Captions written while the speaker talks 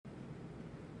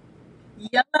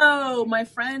Hello, my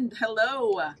friend.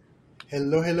 Hello.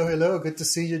 Hello, hello, hello. Good to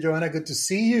see you, Joanna. Good to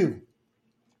see you.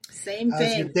 Same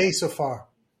How's your thing. day so far?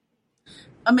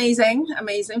 Amazing,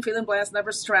 amazing. Feeling blessed,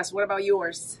 never stressed. What about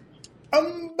yours?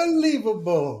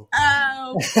 Unbelievable.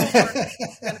 Oh, of course.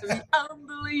 It's gonna be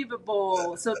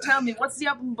unbelievable. So tell me, what's the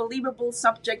unbelievable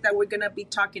subject that we're gonna be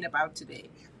talking about today?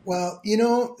 Well,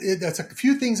 that's a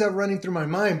few things are running through my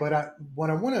mind, but what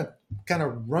I want to kind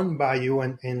of run by you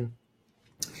and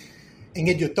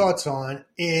get your thoughts on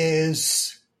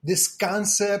is this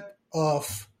concept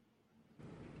of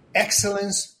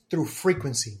excellence through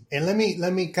frequency. And let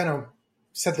me kind of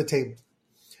set the table.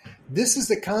 This is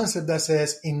the concept that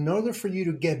says in order for you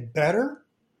to get better,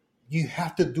 you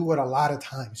have to do it a lot of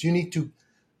times. You need to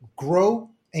grow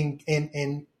and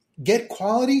get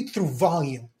quality through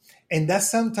volume. And that's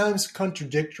sometimes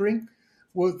contradictory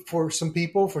for some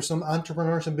people, for some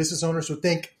entrepreneurs and business owners who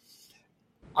think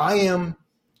I am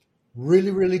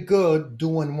really, really good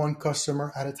doing one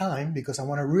customer at a time because I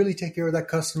want to really take care of that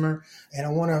customer and I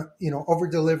want to, over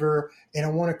deliver and I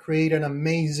want to create an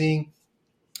amazing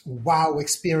wow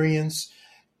experience.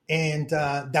 And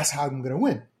that's how I'm going to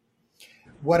win.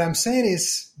 What I'm saying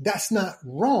is that's not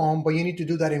wrong, but you need to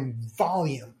do that in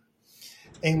volume.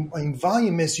 And in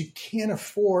volume is you can't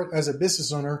afford as a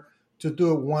business owner to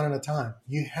do it one at a time.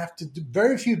 You have to do,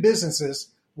 very few businesses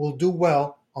will do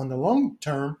well on the long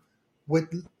term with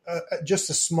just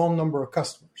a small number of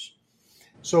customers.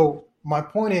 So my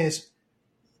point is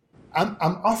I'm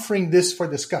offering this for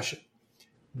discussion.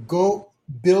 Go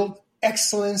build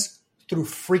excellence through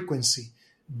frequency.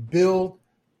 Build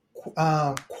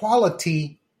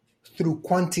quality through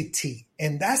quantity,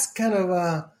 and that's kind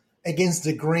of against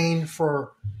the grain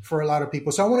for a lot of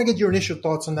people. So I want to get your initial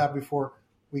thoughts on that before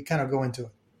we kind of go into it.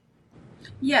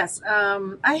 Yes,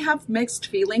 I have mixed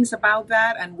feelings about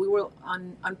that, and we will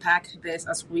unpack this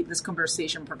as this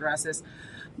conversation progresses.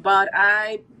 But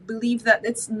I believe that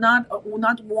it's not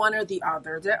one or the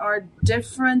other. There are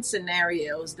different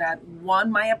scenarios that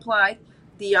one might apply,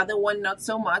 the other one not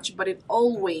so much. But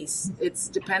it's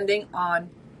depending on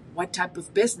what type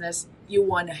of business you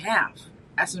want to have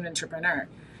as an entrepreneur.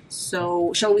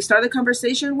 So, shall we start the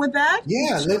conversation with that?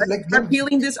 Yeah, Shall I start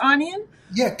peeling this onion?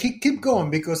 yeah, keep going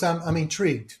because I'm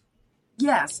intrigued.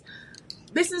 Yes.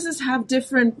 Businesses have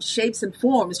different shapes and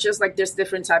forms, just like there's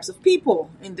different types of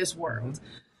people in this Mm-hmm. world.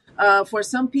 For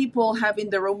some people,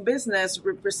 having their own business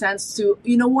represents to,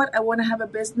 you know what, I want to have a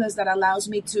business that allows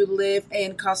me to live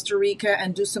in Costa Rica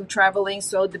and do some traveling.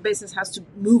 So the business has to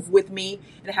move with me.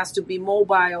 It has to be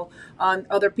mobile.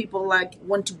 Other people like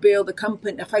want to build a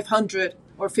company, a 500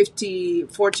 or 50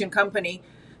 fortune company.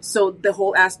 So the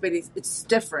whole aspect is it's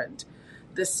different.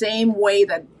 The same way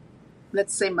that,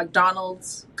 let's say,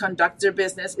 McDonald's conduct their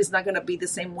business is not going to be the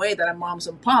same way that a moms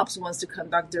and pops wants to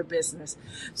conduct their business.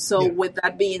 So Yeah. with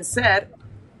that being said,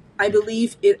 I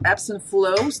believe it ebbs and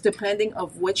flows depending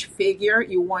of which figure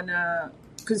you want to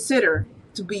consider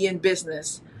to be in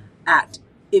business at.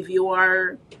 If you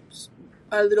are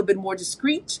a little bit more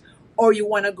discreet, or you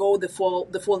want to go the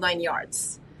full 9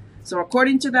 yards. So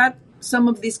according to that, some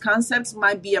of these concepts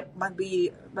might be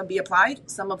applied.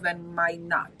 Some of them might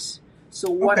not. So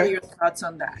what are Okay. your thoughts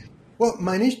on that? Well,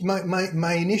 my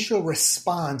initial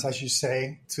response, I should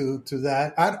say, to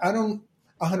that, I don't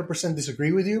 100%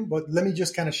 disagree with you, but let me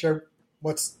just kind of share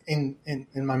what's in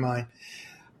my mind.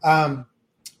 Um,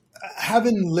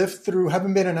 having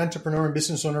been an entrepreneur and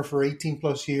business owner for 18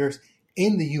 plus years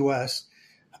in the US,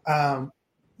 um,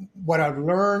 what I've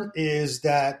learned is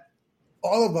that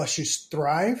all of us should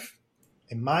strive,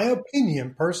 in my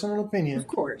opinion, personal Of opinion,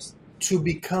 course. to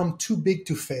become too big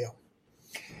to fail.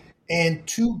 And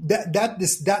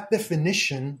that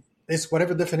definition is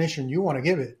whatever definition you want to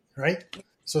give it, right?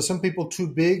 So some people too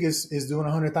big is doing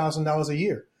 $100,000 a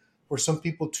year, or some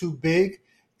people too big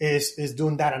is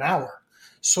doing that an hour.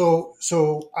 So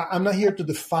I'm not here to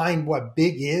define what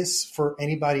big is for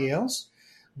anybody else,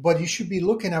 but you should be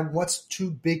looking at what's too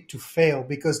big to fail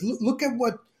because look at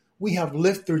what we have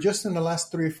lived through just in the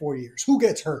last 3 or 4 years. Who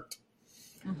gets hurt?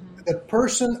 Hmm. The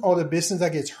person or the business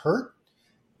that gets hurt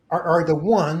are the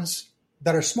ones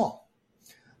that are small,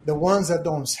 the ones that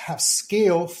don't have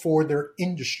scale for their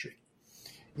industry.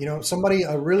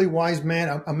 A really wise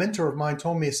man, a mentor of mine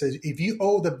told me, he says, if you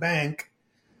owe the bank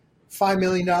 $5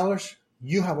 million,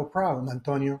 you have a problem,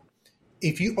 Antonio.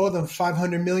 If you owe them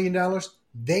 $500 million,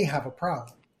 they have a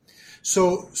problem.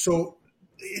 So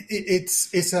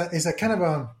it's a kind of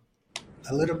a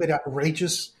little bit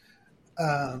outrageous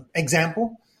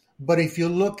example, but if you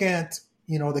look at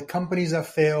the companies that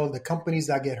fail, the companies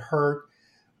that get hurt,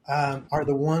 are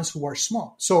the ones who are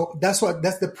small. So that's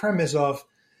the premise of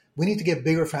we need to get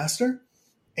bigger faster.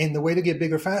 And the way to get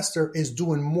bigger faster is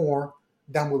doing more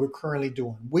than what we're currently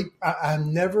doing. I've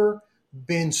never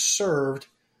been served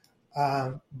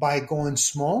by going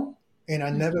small, and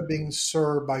I've never been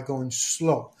served by going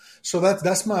slow. So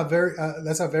that's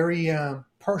a very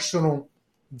personal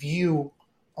view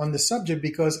on the subject,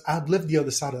 because I've lived the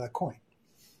other side of that coin.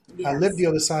 Yes. I live the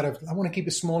other side of, I want to keep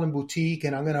it small and boutique,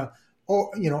 and I'm going to,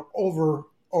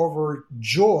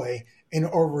 overjoy and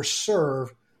overserve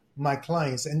my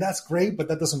clients. And that's great, but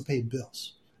that doesn't pay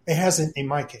bills. It hasn't in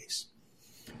my case.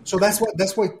 So that's what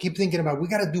I keep thinking about. We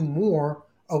got to do more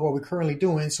of what we're currently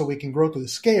doing so we can grow to the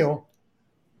scale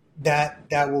that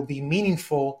will be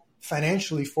meaningful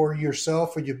financially for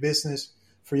yourself, for your business,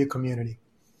 for your community.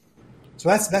 So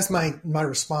that's my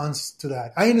response to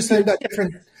that. I understand that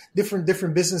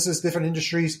different businesses, different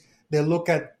industries, they look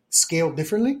at scale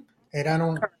differently, and I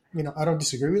don't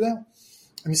disagree with that.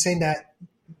 I'm just saying that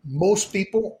most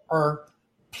people are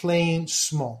playing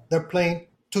small. They're playing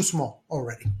too small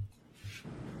already.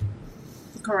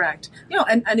 Correct.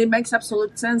 And it makes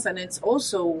absolute sense, and it's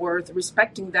also worth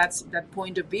respecting that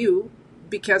point of view,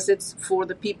 because it's for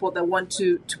the people that want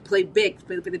to play big,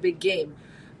 play the big game.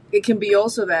 It can be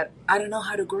also that I don't know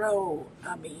how to grow.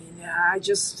 I mean, I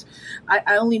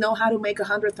only know how to make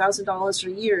 $100,000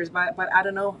 a year, but I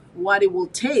don't know what it will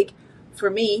take for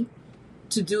me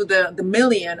to do the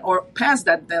million or past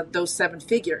those seven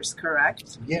figures.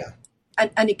 Correct? Yeah.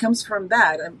 And it comes from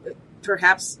that.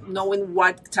 Perhaps knowing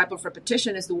what type of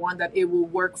repetition is the one that it will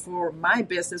work for my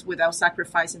business without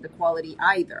sacrificing the quality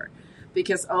either.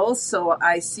 Because also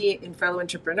I see in fellow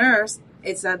entrepreneurs,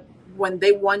 it's that when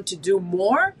they want to do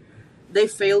more, they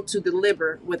fail to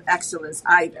deliver with excellence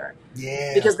either.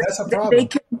 Yeah, because that's a problem.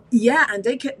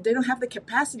 They don't have the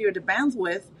capacity or the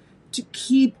bandwidth to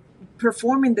keep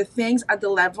performing the things at the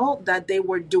level that they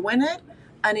were doing it,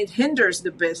 and it hinders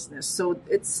the business. So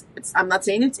it's I'm not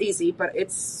saying it's easy, but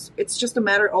it's just a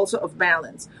matter also of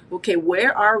balance. Okay,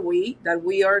 where are we that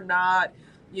we are not,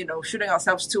 shooting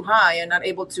ourselves too high and not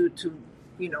able to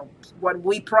what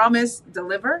we promise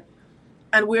deliver,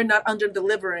 and we're not under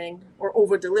delivering or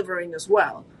over delivering as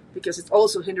well, because it's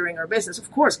also hindering our business. Of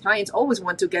course, clients always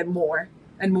want to get more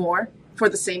and more for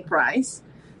the same price.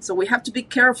 So we have to be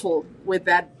careful with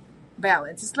that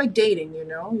balance. It's like dating, you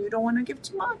don't want to give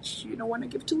too much. You don't want to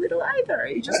give too little either.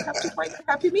 You just have to find a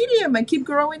happy medium and keep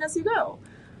growing as you go.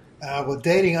 Well,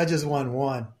 dating, I just want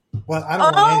one. Well, I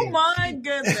don't want any. Oh my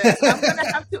goodness. I'm going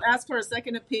to have to ask for a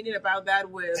second opinion about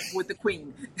that with the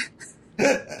queen.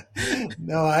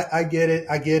 No, I get it.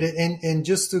 And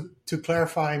just to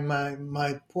clarify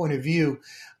my point of view,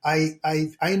 I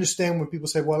understand when people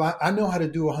say, well, I know how to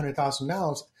do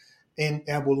 $100,000 and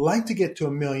I would like to get to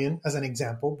 $1 million as an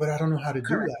example, but I don't know how to do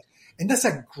that. And that's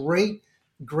a great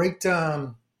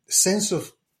sense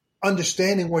of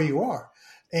understanding where you are.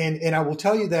 And I will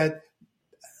tell you that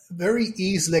very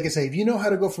easily, like I say, if you know how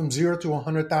to go from 0 to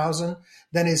 100,000,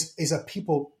 then it's a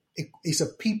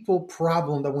people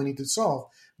problem that we need to solve,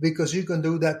 because you can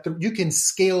do that. You can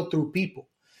scale through people.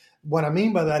 What I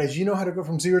mean by that is, you know how to go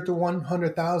from 0 to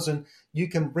 100,000. You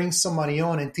can bring somebody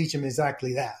on and teach them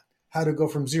exactly that, how to go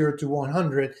from 0 to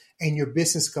 100, and your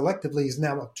business collectively is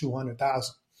now at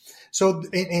 200,000. So,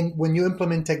 and when you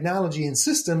implement technology and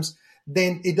systems,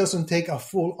 then it doesn't take a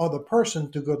full other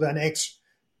person to go to the next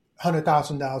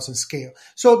 $100,000 in scale.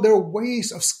 So there are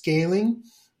ways of scaling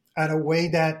at a way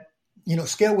that,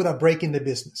 scale without breaking the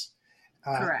business.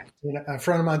 Correct. A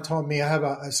friend of mine told me, I have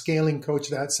a scaling coach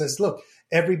that says, look,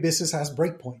 every business has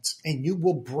breakpoints, and you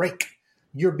will break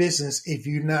your business if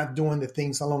you're not doing the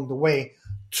things along the way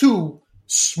to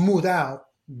smooth out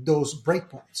those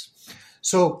breakpoints.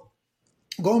 So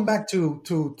going back to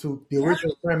the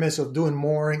original premise of doing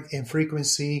more in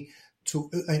frequency, to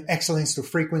excellence through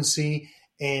frequency,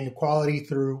 and quality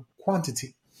through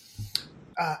quantity.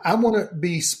 I want to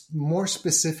be more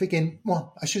specific and,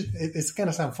 it's going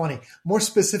to sound funny, more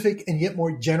specific and yet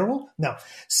more general. Now,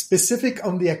 specific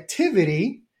on the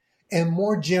activity and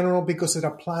more general because it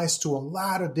applies to a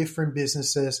lot of different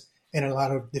businesses and a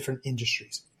lot of different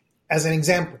industries. As an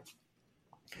example,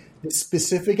 the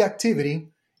specific activity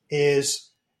is,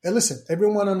 listen,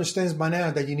 everyone understands by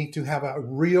now that you need to have a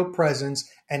real presence,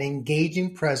 an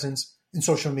engaging presence in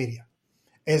social media.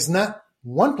 It's not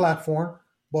one platform,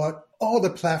 but all the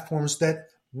platforms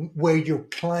where your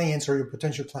clients or your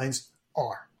potential clients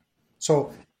are.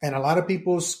 So, and a lot of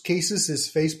people's cases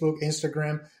is Facebook,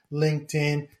 Instagram,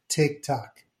 LinkedIn,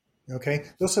 TikTok. Okay.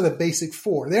 Those are the basic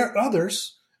four. There are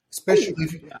others, especially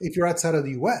if you're outside of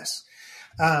the US.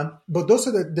 But those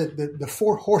are the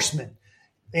four horsemen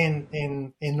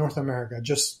in North America,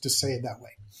 just to say it that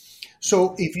way.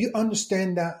 So if you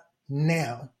understand that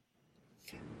now,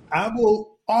 I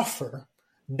will offer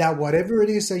that whatever it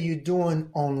is that you're doing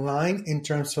online in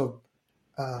terms of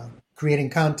creating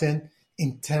content,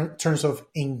 in terms of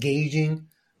engaging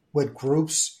with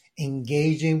groups,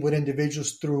 engaging with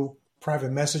individuals through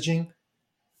private messaging,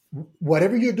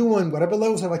 whatever you're doing, whatever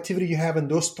levels of activity you have in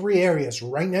those three areas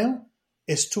right now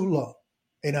is too low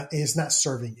and is not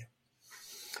serving you.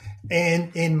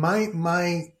 And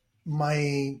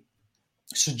my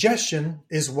suggestion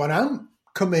is what I'm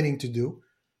committing to do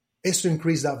is to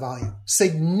increase that volume,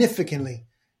 significantly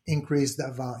increase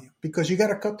that volume, because you got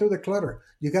to cut through the clutter.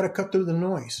 You got to cut through the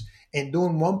noise. And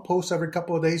doing one post every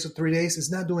couple of days or 3 days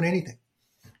is not doing anything,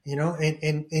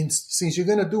 and since you're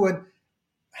going to do it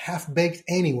half baked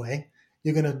anyway,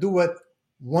 you're going to do it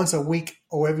once a week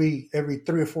or every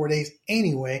 3 or 4 days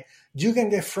anyway, you can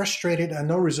get frustrated and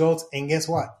no results. And guess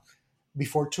what?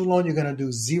 Before too long, you're going to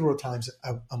do 0 times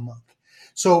a month.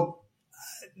 So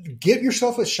give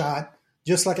yourself a shot,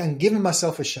 just like I'm giving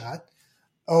myself a shot,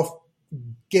 of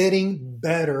getting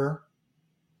better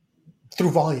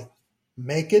through volume.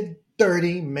 Make it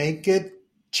dirty, make it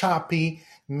choppy,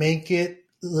 make it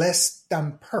less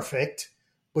than perfect,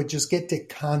 but just get the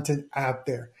content out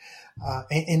there.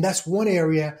 And that's one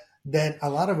area that a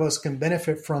lot of us can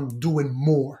benefit from doing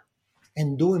more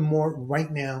and doing more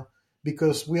right now,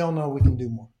 because we all know we can do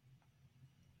more.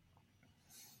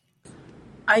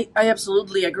 I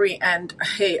absolutely agree. And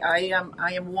hey, I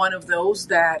am one of those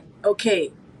that,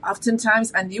 okay,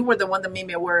 oftentimes, and you were the one that made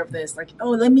me aware of this, like,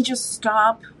 oh, let me just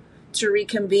stop to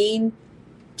reconvene,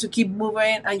 to keep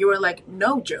moving. And you were like,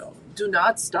 no, Joe, do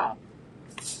not stop.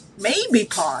 Maybe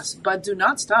pause, but do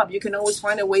not stop. You can always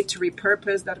find a way to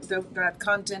repurpose that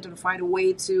content, and find a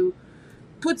way to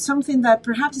put something that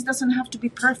perhaps it doesn't have to be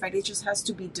perfect. It just has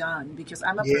to be done, because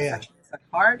I'm a perfectionist at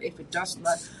heart. If it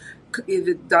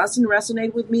doesn't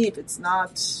resonate with me, if it's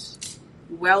not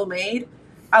well made,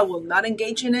 I will not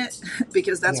engage in it,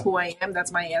 because that's who I am.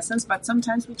 That's my essence. But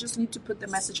sometimes we just need to put the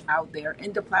message out there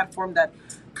in the platform that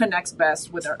connects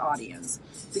best with our audience.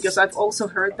 Because I've also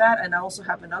heard that, and I also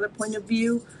have another point of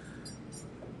view.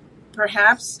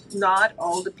 Perhaps not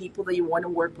all the people that you want to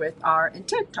work with are in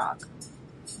TikTok,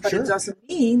 but it doesn't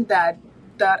mean that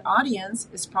that audience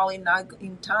is probably not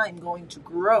in time going to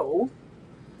grow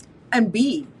and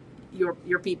be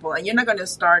your people. And you're not going to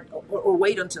start or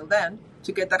wait until then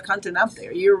to get that content up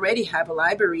there. You already have a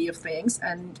library of things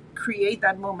and create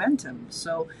that momentum.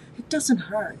 So it doesn't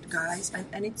hurt, guys.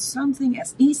 And it's something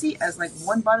as easy as like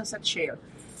one button set share.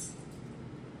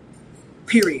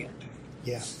 Period.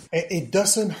 Yeah. It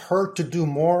doesn't hurt to do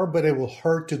more, but it will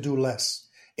hurt to do less.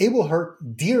 It will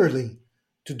hurt dearly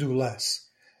to do less.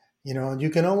 You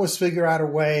can always figure out a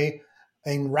way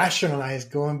and rationalize,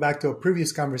 going back to a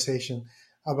previous conversation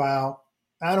about,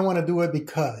 I don't want to do it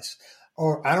because,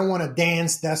 or I don't want to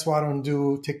dance, that's why I don't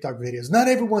do TikTok videos. Not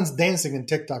everyone's dancing in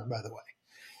TikTok, by the way,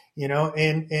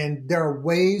 and there are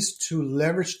ways to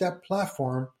leverage that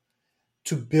platform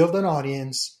to build an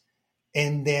audience,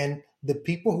 and then the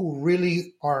people who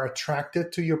really are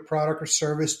attracted to your product or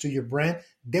service, to your brand,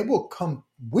 they will come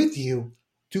with you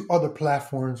to other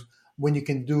platforms when you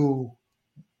can do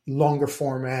longer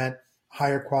format,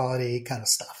 higher quality kind of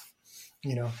stuff.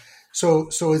 So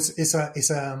it's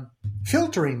a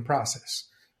filtering process,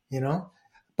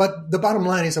 But the bottom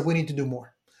line is that we need to do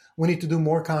more. We need to do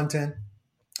more content.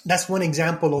 That's one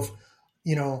example of,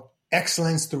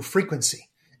 excellence through frequency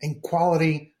and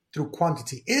quality through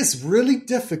quantity. It's really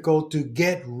difficult to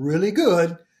get really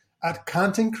good at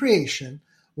content creation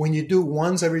when you do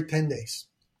once every 10 days.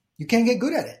 You can't get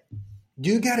good at it.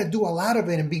 You got to do a lot of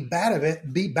it and be bad at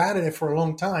it for a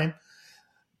long time.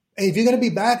 If you're going to be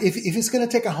bad, if it's going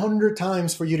to take 100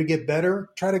 times for you to get better,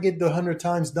 try to get the 100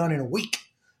 times done in a week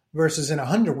versus in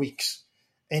 100 weeks,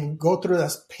 and go through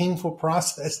that painful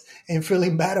process and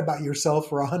feeling bad about yourself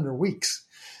for 100 weeks.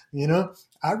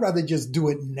 I'd rather just do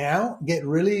it now, get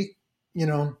really,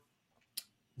 down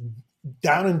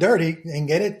and dirty and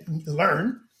get it,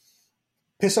 learn,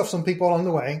 piss off some people along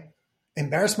the way,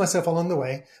 embarrass myself along the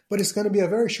way, but it's going to be a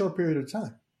very short period of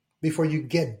time before you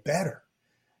get better.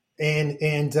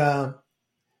 And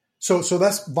so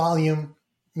that's volume,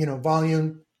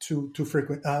 volume to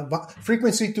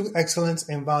frequency to excellence,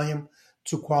 and volume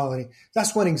to quality.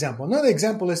 That's one example. Another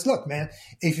example is, look, man,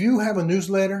 if you have a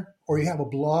newsletter or you have a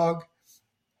blog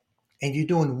and you're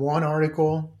doing one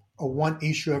article or one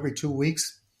issue every 2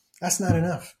 weeks, that's not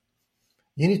enough.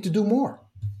 You need to do more.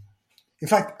 In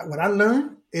fact, what I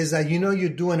learned is that you're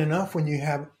doing enough when you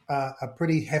have a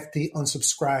pretty hefty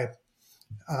unsubscribe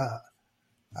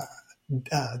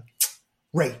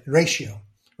ratio,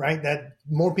 right? That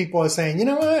more people are saying, you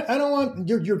know what, I don't want,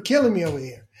 you're killing me over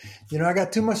here. I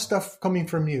got too much stuff coming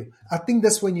from you. I think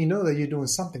that's when you know that you're doing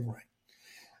something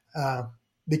right.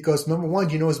 Because number one,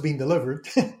 it's being delivered,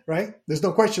 right? There's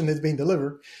no question it's being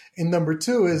delivered. And number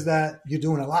two is that you're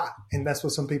doing a lot. And that's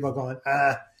what some people are going,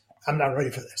 I'm not ready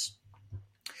for this.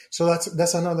 So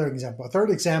that's another example. A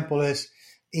third example is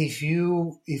if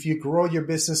you grow your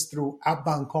business through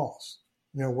outbound calls,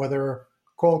 whether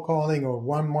cold calling or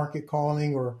one market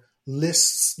calling or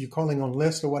lists, you're calling on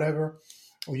lists or whatever,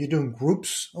 or you're doing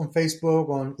groups on Facebook,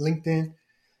 on LinkedIn.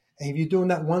 And if you're doing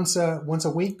that once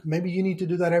a week, maybe you need to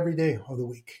do that every day of the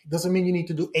week. It doesn't mean you need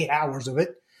to do 8 hours of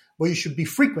it, but you should be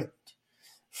frequent.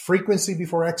 Frequency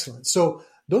before excellence. So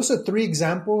those are 3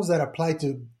 examples that apply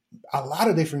to a lot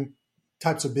of different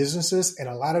types of businesses and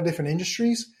a lot of different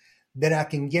industries that I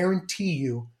can guarantee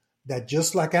you that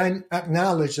just like I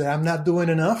acknowledge that I'm not doing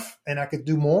enough and I could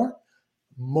do more,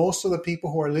 most of the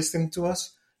people who are listening to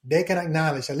us, they can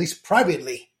acknowledge, at least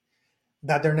privately,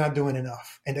 that they're not doing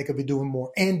enough and they could be doing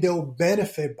more and they'll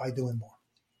benefit by doing more.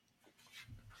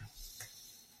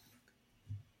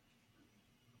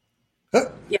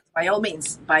 Yes, by all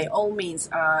means.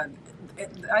 I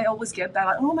always get that,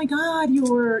 like, oh my God,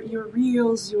 your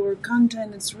reels, your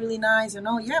content, it's really nice and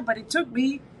all. Yeah, but it took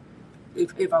me,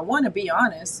 if I want to be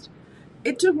honest,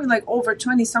 it took me like over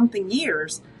 20 something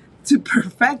years to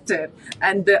perfect it.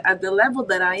 And at the level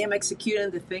that I am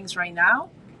executing the things right now,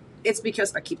 it's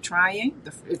because I keep trying.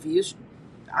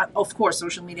 Of course,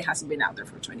 social media hasn't been out there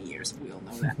for 20 years. We all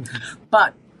know that.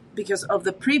 But because of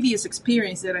the previous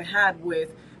experience that I had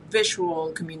with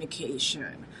visual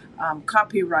communication,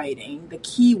 copywriting, the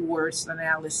keywords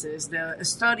analysis, the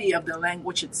study of the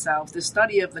language itself, the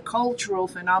study of the cultural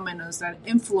phenomena that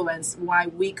influence why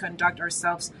we conduct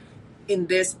ourselves in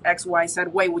this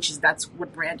XYZ way, that's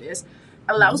what brand is,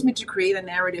 allows me to create a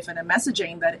narrative and a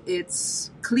messaging that it's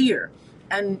clear.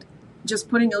 And just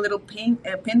putting a little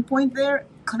pinpoint there,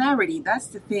 clarity, that's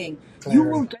the thing. Clarity. You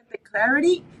will get the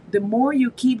clarity the more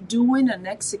you keep doing and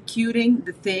executing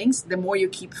the things, the more you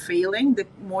keep failing, the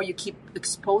more you keep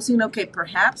exposing, okay,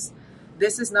 perhaps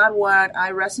this is not what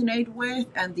I resonate with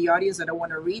and the audience that I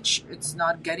want to reach, it's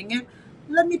not getting it.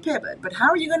 Let me pivot. But how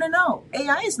are you going to know?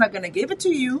 AI is not going to give it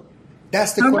to you.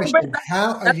 That's the question.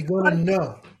 How are you going to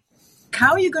know?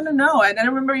 How are you going to know? And I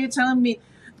remember you telling me,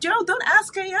 Joe, don't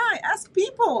ask AI, ask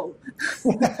people.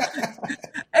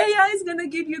 AI is going to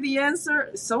give you the answer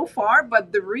so far,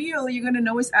 but the real you're going to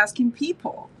know is asking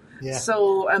people. Yeah.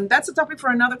 So that's a topic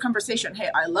for another conversation. Hey,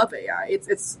 I love AI.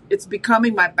 It's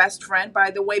becoming my best friend,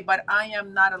 by the way, but I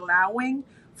am not allowing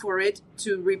for it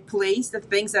to replace the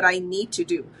things that I need to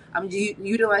do. I'm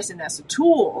utilizing it as a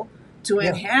tool to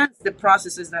enhance the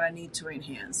processes that I need to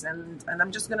enhance. And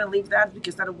I'm just going to leave that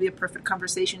because that'll be a perfect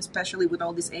conversation, especially with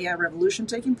all this AI revolution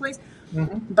taking place.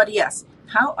 Mm-hmm. But yes,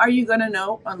 how are you going to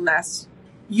know unless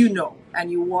you know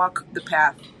and you walk the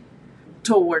path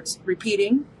towards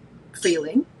repeating,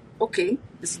 failing. Okay,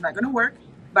 this is not going to work.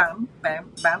 Bam,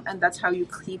 bam, bam. And that's how you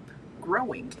keep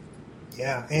growing.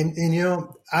 Yeah. And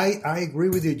I agree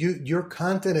with you. Your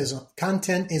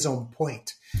content is on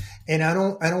point. And I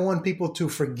don't want people to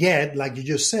forget, like you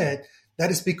just said,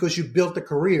 that is because you built a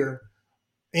career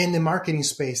in the marketing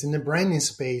space, in the branding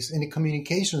space, in the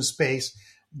communication space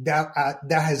that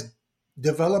has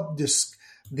developed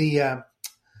the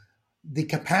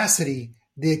capacity,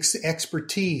 the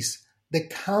expertise, the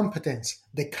competence,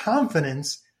 the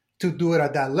confidence to do it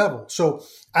at that level. So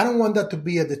I don't want that to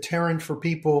be a deterrent for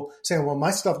people saying, well,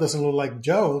 my stuff doesn't look like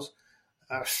Joe's.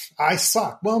 I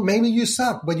suck. Well, maybe you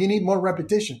suck, but you need more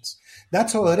repetitions.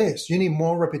 That's all it is. You need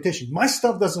more repetition. My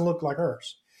stuff doesn't look like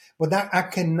hers, but that I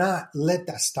cannot let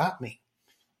that stop me,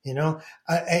 and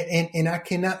I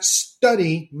cannot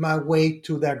study my way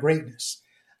to that greatness.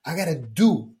 I got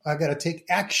to take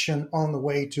action on the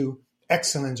way to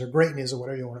excellence or greatness or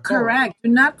whatever you want to call it. Correct. Do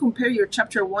not compare your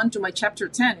chapter 1 to my chapter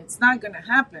 10. It's not going to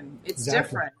happen. It's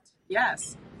different.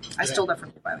 Yes. I stole that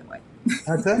from you, by the way.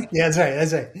 That's it? Yeah,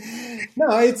 that's right.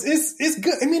 No, it's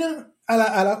good. I mean,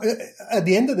 at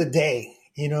the end of the day,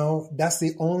 that's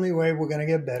the only way we're going to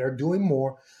get better, doing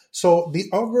more. So the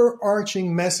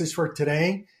overarching message for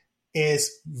today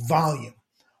is volume.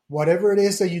 Whatever it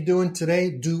is that you're doing today,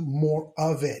 do more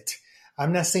of it.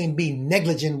 I'm not saying be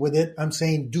negligent with it. I'm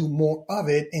saying do more of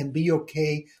it and be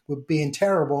okay with being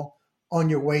terrible on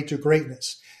your way to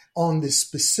greatness. On the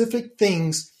specific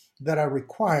things that are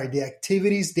required, the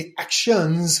activities, the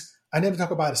actions. I never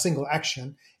talk about a single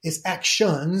action. It's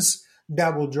actions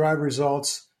that will drive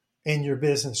results in your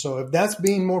business. So if that's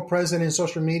being more present in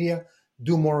social media,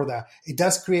 do more of that. If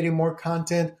that's creating more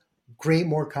content, create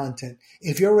more content.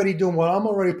 If you're already doing, well, I'm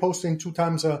already posting 2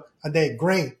 times a day,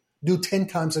 great. Do 10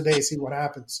 times a day, see what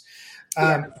happens.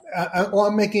 Yeah.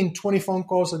 I'm making 20 phone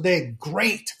calls a day.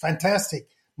 Great, fantastic.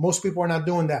 Most people are not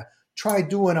doing that. Try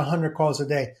doing 100 calls a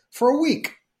day for a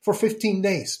week, for 15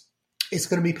 days. It's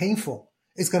going to be painful.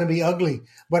 It's going to be ugly.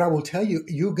 But I will tell you,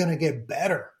 you're going to get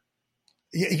better.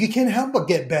 You can't help but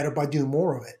get better by doing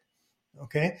more of it.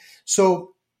 Okay?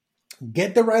 So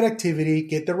get the right activity,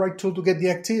 get the right tool to get the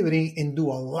activity, and do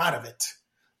a lot of it.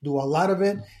 Do a lot of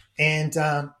it. And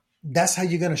that's how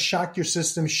you're going to shock your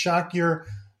system, shock your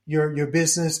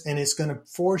business, and it's going to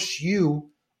force you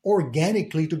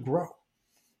organically to grow.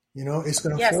 It's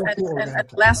going to force you organically.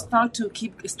 And last thought to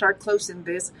start closing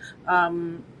this.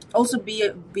 Also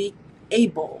be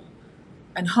able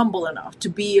and humble enough to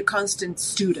be a constant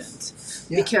student,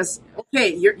 because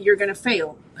okay, you're going to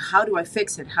fail. How do I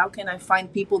fix it? How can I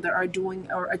find people that are doing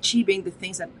or achieving the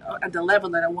things at the level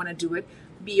that I want to do it?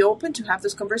 Be open to have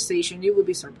this conversation. You will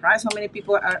be surprised how many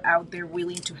people are out there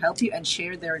willing to help you and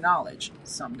share their knowledge.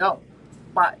 Some don't,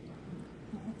 but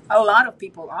a lot of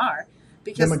people are.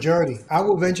 Because the majority, I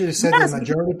will venture to say, the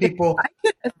majority of people.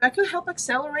 If I could help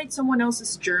accelerate someone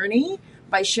else's journey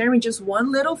by sharing just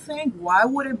one little thing, why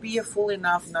would it be a fool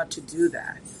enough not to do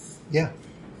that? Yeah,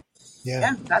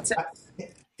 that's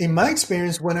it. In my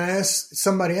experience, when I ask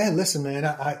somebody, "Hey, listen, man,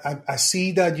 I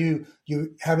see that you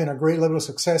having a great level of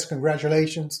success.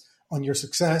 Congratulations on your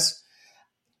success.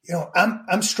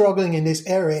 I'm struggling in this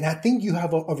area, and I think you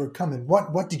have overcome it.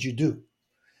 What did you do?"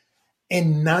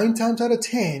 And 9 times out of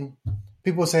 10,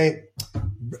 people say,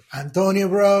 "Antonio,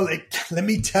 bro, let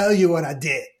me tell you what I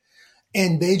did."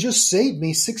 And they just saved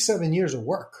me 6-7 years of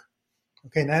work.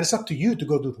 Okay, now it's up to you to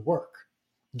go do the work.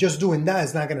 Just doing that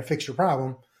is not going to fix your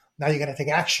problem. Now you got to take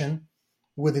action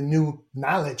with the new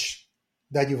knowledge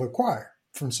that you've acquired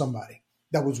from somebody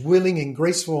that was willing and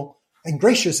graceful and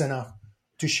gracious enough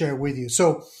to share with you.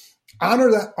 So honor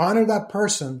that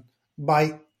person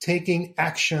by taking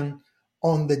action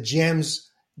on the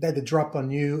gems that they drop on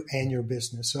you and your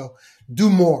business. So do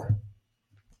more,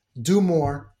 and do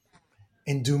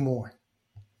more.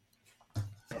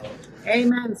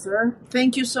 Amen, sir.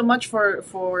 Thank you so much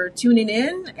for tuning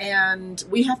in, and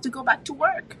we have to go back to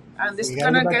work. And this is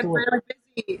going to get very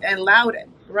busy and loud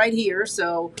right here.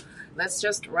 So let's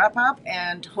just wrap up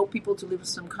and hope people to leave us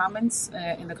some comments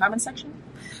in the comment section.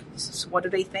 So what do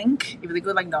they think? If they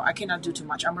go like, no, I cannot do too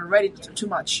much. I'm already too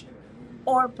much.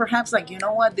 Or perhaps like, you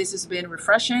know what, this has been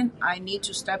refreshing. I need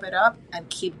to step it up and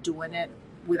keep doing it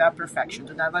without perfection.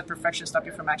 Do not let perfection stop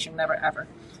you from action. Never, ever.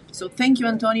 So thank you,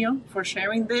 Antonio, for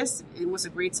sharing this. It was a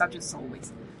great subject as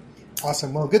always.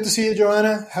 Awesome. Well, good to see you,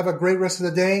 Joanna. Have a great rest of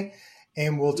the day,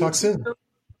 and we'll talk soon.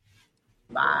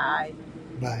 Bye.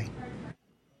 Bye.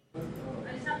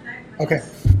 Okay,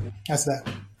 that's that.